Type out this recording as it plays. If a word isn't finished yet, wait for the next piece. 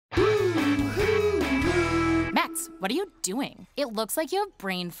What are you doing? It looks like you have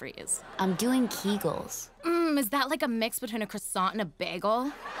brain freeze. I'm doing Kegels. Is that like a mix between a croissant and a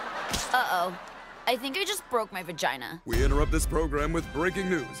bagel? Uh-oh. I think I just broke my vagina. We interrupt this program with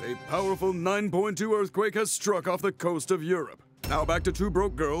breaking news. A powerful 9.2 earthquake has struck off the coast of Europe. Now back to Two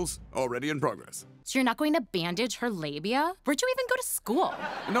Broke Girls, already in progress. So you're not going to bandage her labia? Where'd you even go to school?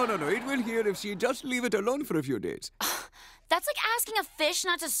 No, it will heal if she just leave it alone for a few days. That's like asking a fish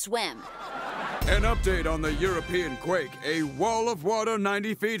not to swim. An update on the European quake. A wall of water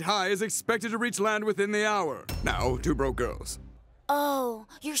 90 feet high is expected to reach land within the hour. Now, Two Broke Girls. Oh,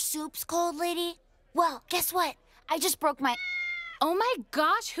 your soup's cold, lady? Well, guess what? I just broke my... Oh my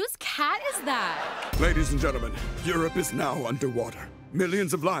gosh, whose cat is that? Ladies and gentlemen, Europe is now underwater.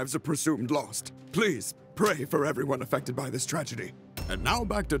 Millions of lives are presumed lost. Please, pray for everyone affected by this tragedy. And now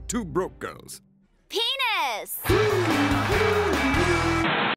back to Two Broke Girls. Penis!